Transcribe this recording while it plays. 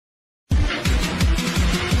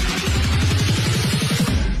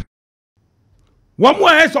One more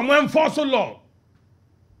has someone enforce law.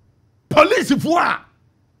 Police for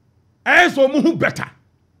as or better.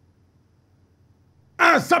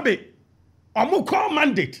 And sabe or call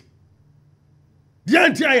mandate. The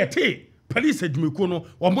entire police said Mukono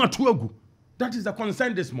or Matuagu. That is the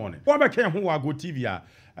concern this morning. What about who are go TV?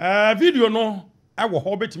 Video no, I will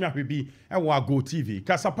hobbit me up be I will go TV.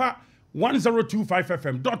 Kasapa 1025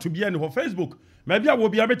 FM. Dot to be on Facebook. Maybe I will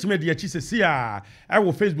be able to make the HCC. I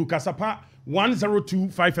will Facebook Kasapa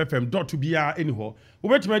 1025 FM. Dot to be anyhow.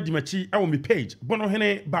 We to make the machi. I will be page. Bono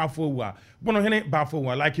hene bafowa. Bono hene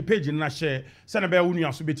bafowa. Like a page in na share. Senabe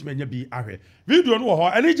unia subit me be ahe. Video no ho.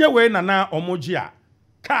 Any way na omojia.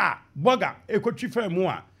 Ka boga ekotwifa mu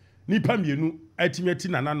a nipa mienu atimeti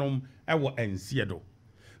nananom ewo ensie do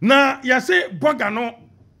na yase boga no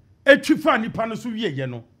etwifa nipa no so wieye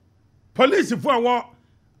no police fo awo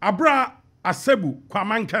abra asebu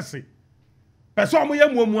kwamankase pese omo ye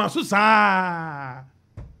muamu aso saa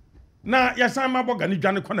na yasan ma boga ni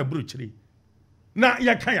dwane kona buruchiri na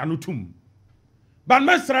yakan ya no tum ban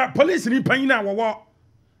mesra police ni panyina wo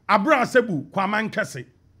abra asebu kwamankase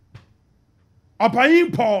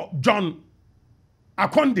Opayin Paul John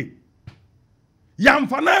Akonde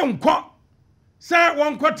Yamfana nko se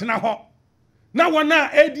wonko tena ho na wona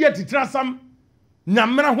edi atitira sam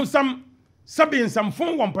nyamra ho sam sabi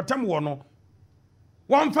nsamfon wonpatam wo no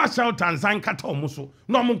wonfa shelter nsan kata omuso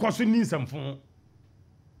na omonko so ni nsamfon.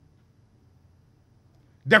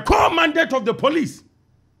 The core mandate of the police,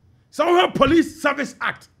 Somehow Police Service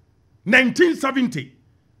Act 1970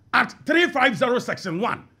 Act 350 Section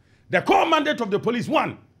 1. The core mandate of the police,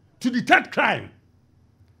 1, to detect crime.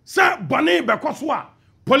 Sir, Bonnie Bekoswa,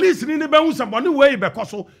 police in the Bausa Bonnie way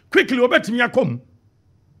Bekoso, quickly obey me a come.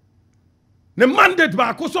 The mandate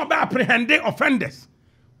Bakoso by apprehending offenders.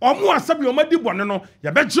 Or more sabi omedi bonono,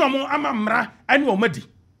 ya bejomo amamra and omedi.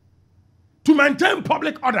 To maintain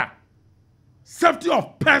public order, safety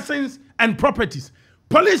of persons and properties.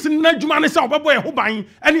 Police in Najumane sa oboboy hubain,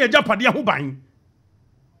 and ya japadia hubain.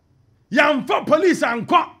 Yamfa police and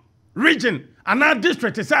court. Region and our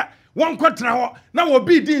district is that one quarter now will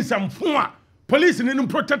be doing some phone. Police in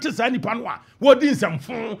protectors any panwa, what doing some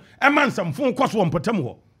phone, a man some phone cost one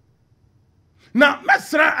potamo. Now,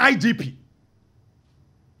 Master IGP,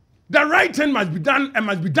 the right thing must be done and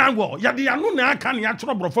must be done well. Yadi Anuna can ya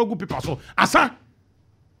trouble for good people. So, Asa,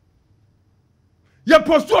 your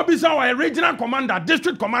post to be our regional commander,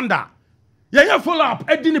 district commander. Ya follow up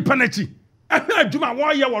Edini Panechi. Juma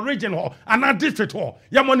why your region hall and our district hall.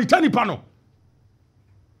 Ya monitor ni pano.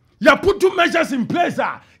 Ya put two measures in place.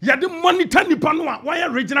 Ya the monitor ni pano. Why your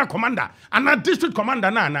regional commander and our district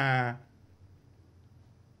commander na.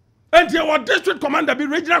 And your district commander be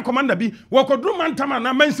regional commander be. Wakodru mantama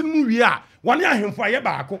na mention movie ya. Wani ya him for ye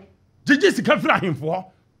baako. Jiji sikafira him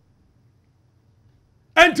for.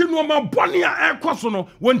 Enti no ma boni ya ekoso no.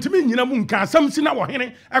 Wantimi nyina mu nka asam si na wo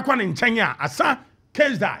hene ekwa ne nkyɛn a asa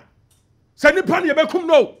case die. Sani pan ye bekum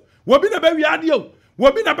no. Wobi na be wiade o.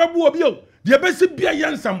 Wobi na bebu obi o. De be si bia ye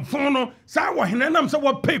nsamfon no. Sa wo hene nam se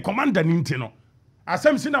wo pay commander ni nti no.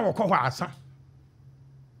 Asem si na wo kɔ hɔ asa.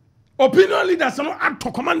 Opinion leaders no ato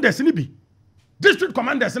commanders ni bi. District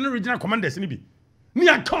commanders and regional commanders ni bi. Ni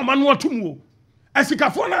aka ma no atum o.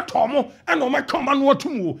 Asikafo na to mo e no ma ka ma no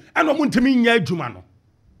atum o. E no mo ntimi nya adwuma no.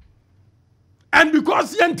 And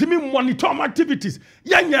because ye ntimi monitor activities,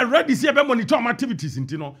 ye ready see be monitor activities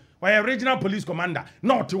nti no. Why a regional police commander,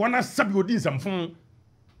 not one as sabi odin samfon.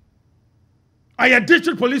 I a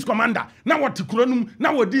district police commander, now what to kronum,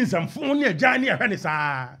 now odin samfon near Jani a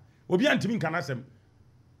Henessa. Obi antimi kanasem.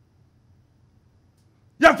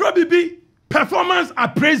 Ya FROBB performance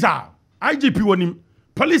appraiser. IGP wonim,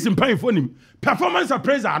 police in paying for him. Performance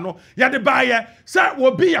appraiser no. Ya de buyer, sir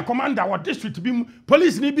will be a commander or district be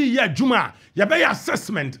police ni be ya juma. Ya be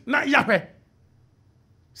assessment, na yape.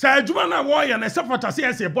 Sa adwuma na wo ye na sefota se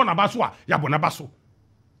ese bo na baso a ya bo na baso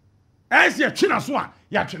ese twina so a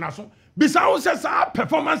ya twina so bisa wo se sa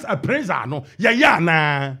performance appraiser no ya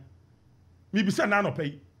na mi bisa na no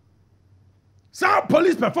pay sa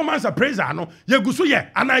police performance appraiser no ye guso ye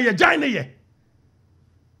ana ye jan ne ye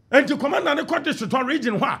enti commander ne court district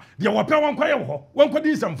region ho a de wo pe won kwaye ho won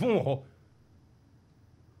kwadi samfon ho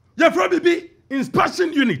ye FROBB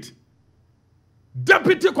inspection unit.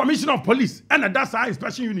 Deputy Commissioner of Police and that's our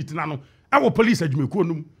inspection unit nano. Our police adwumekuo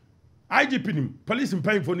num. IGP nim, police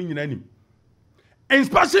impaying for ni nyina nim.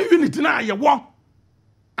 Inspection unit na ye wo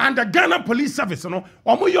and the Ghana Police Service no,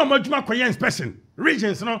 omo ye omadwuma koye inspection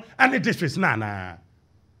regions no and the districts na.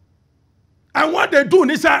 And what they do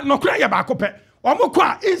ni say no kura ye ba akopɛ. Omo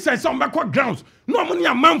kwa inside some back grounds. No omo ni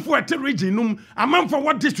amanfo at region num, amanfo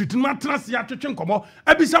what district num atena se atwetwe nkomo.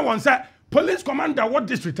 Ebisa won say police commander what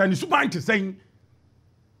district and suban to saying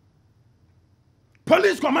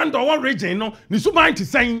police commander what region no ni suban to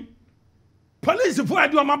saying police for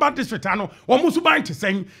adu amaba district ano wo suban to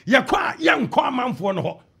saying ye kwa ye nko amanfo no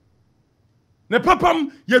ho ne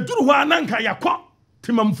papam ye duru ho ananka ye kwa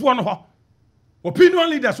timamfo no ho opinion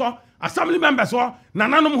leaders ho assembly members ho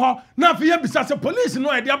nananom ho na afi ye bisa se police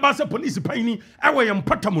no e dia ba se police pani e wo ye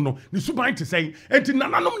mpatamu no ni suban to saying enti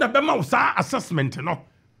nananom na be ma wo sa assessment no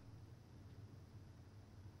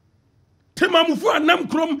Timamufu anam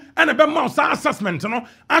krom and a bema assessment no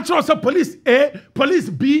actually say police A, police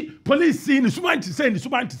B, police C, ni suban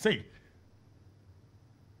to say.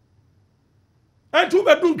 And two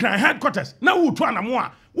bedroom cry headquarters. Now who to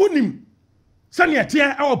anamwa wonim sani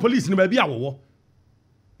atia our police ni baby awo.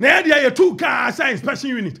 Na dia ye two car say inspection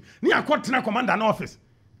unit. Ni akwatena commander na office.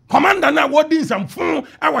 Commander na wording some phone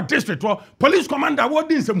our district or police commander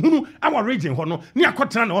wording some hunu our region ho no. Ni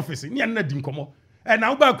akwatena na office. Ni na di nkomo. And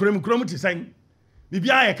now back krom to saying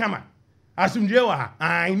Bibia ye kama asumdie wa ha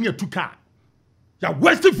an ne tuka ya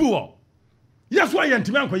wasteful yes why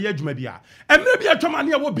yentimi ankoye adwuma bia emre bia twama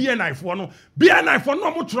ne wo BNI fo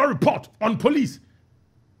no mo tro report on police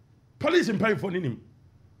in pay for nim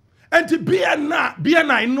enti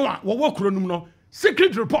BNI no a wo kronum no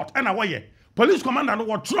secret report and awye police commander no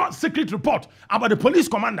wo tro secret report about the police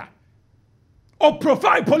commander or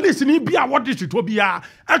profile police in Ibia what district will be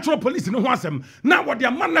actual police in Huasem. Now what the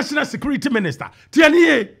national security minister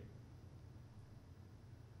TNA.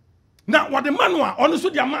 Now what the manual also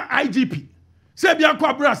the IGP. Sebia ko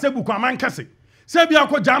Abura Sebu ko Amankase. Sebia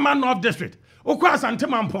ko Jama North District. Okwa Asante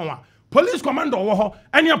Mamponwa. Police commander wo ho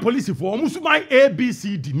any police for musuman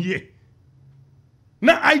ABCD nie.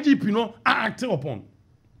 Na IGP no act upon.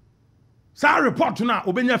 Sa report na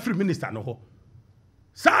obenya free minister no ho.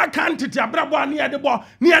 Sa quantity abrabo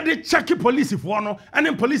near the check police for no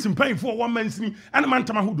and police in paying for 1 man's ni and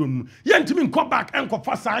mantama who don't yentimi come back and ko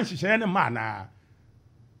fast and she any man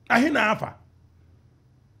ahina afa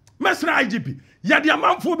mesra IGP ya de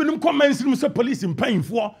amanfo binum comments ni say police in paying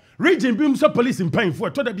for region bi say police in paying for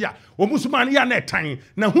to da bia omusuman ya na etan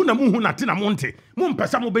na hu na mu hu na te na monte mo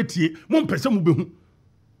mpesa mo betie mo mpesa mo behu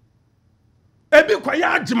ebi kwa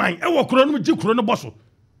ya agiman e wo kro no gi kro no boso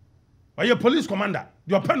oye police commander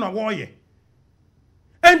your pen of warrior.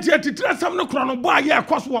 And yet it has some no chrono boy, yeah,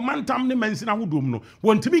 cost 1 man tam ne mention a woodum no,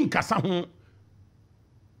 want to mean Cassa.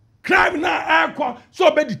 Crime now, air call so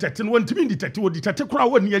be detected, want to mean detective or detective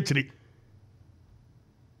crowd when you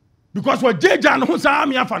because what J. who's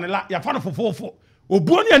army ya fan for 4 or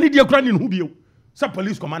Bonnie and Idia Cran in Hubio, sub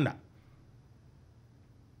police commander.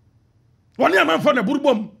 1 year man for the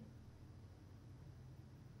Bourbon.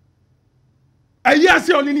 A year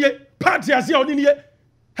see on in ye, party I see on in ye.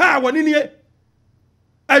 Ha one in here.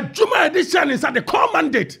 A Juma edition is at the core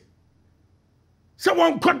mandate.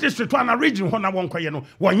 Someone cut district to a region when I won't quite know.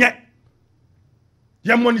 One yet.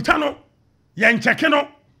 Yan monitano, yan checkeno,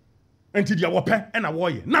 until your wape and a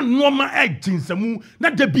warrior. Not normal acting some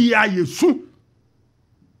not the BI su.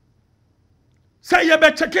 Say you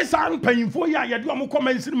better check his hand paying for ya, you do more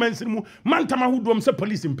comments in Mansimu, Mantama who do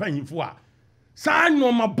police in paying for. Sign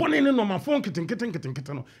no my bonnet and no my phone kitten,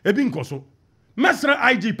 a binkoso. Master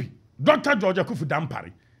IGP, Dr. George Akufu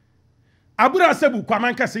Dampari. Abura Sebu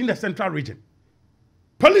Kwamankase in the central region.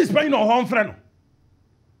 Police paying no home friend.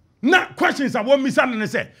 Na questions I won't miss and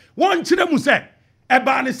say. One chidemu say,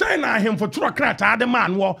 Eba ni say na him for truckrata the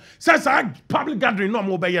man war says I public gathering no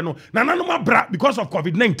more by no. Na no more bra because of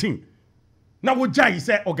COVID-19. Now what Jai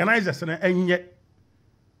say organizers and yet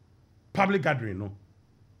public gathering no.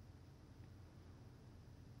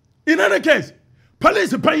 In any case,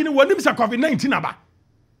 police paying when him say COVID-19 aba.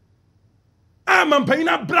 I'm paying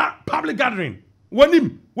a bra public gathering. When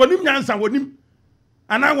him nyansa when him.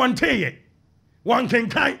 And I want tell you, one can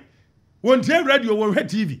kai, one tell radio, one head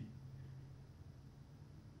TV.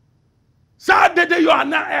 Saturday you are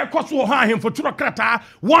now air cost will hire him for Trukrata,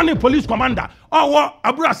 one police commander, or what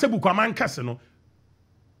Abura Sebu command casino.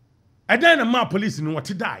 And then a more police in what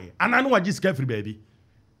to die, and I know I just carefree baby.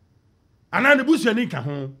 And I the bush and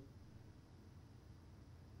home.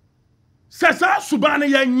 Sasa Subana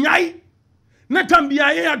Yai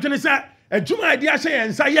Natambia actually said, a Juma idea say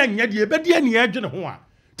and say, yet ye bet any edge in a hoa.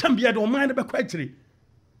 Tambia don't mind about quetry.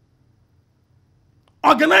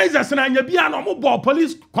 Organizers and Yabiano mobile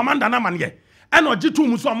police commander Namanye, and or Jitu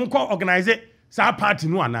Musamuko organize it, Sa party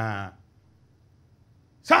no na.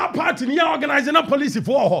 Sa party near organizing a police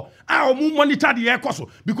for her. I'll monitor the air cost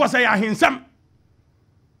because I are him.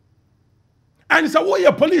 And so, what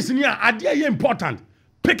your police in here are dear important.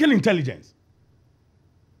 Picking intelligence.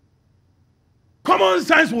 Common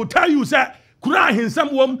sense will tell you, sir, kura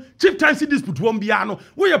ahensam wom chieftaincy dispute wom bia no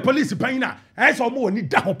wo ye police pan na e so mo ni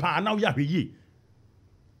da ho pa na wo ya hweye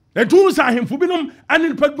entu sa ahemfo binom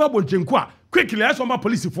ane paduma bonchenku a quickly e so ma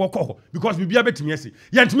police fo kɔ because bibia betimi ase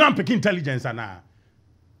ye ntimi ampeke intelligence ana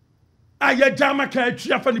aya jama ka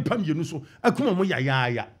atwa fa ni pamienu so akuma mo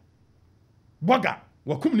ya boga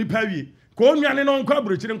wakum ni pawie ko onwane no nkɔ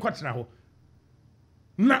aburokyire nkɔtena ho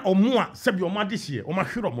na omo a sebi omo adehye omo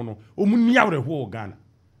hwero mo no omo ni awreho Ghana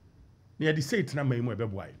na ye de say tena mayimu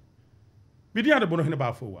ebeboaye bidi ade bono hene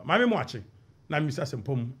ba fo wa ma me mo ache na misa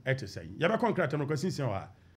sempom etesai ye be konkrete no kwasinsia wa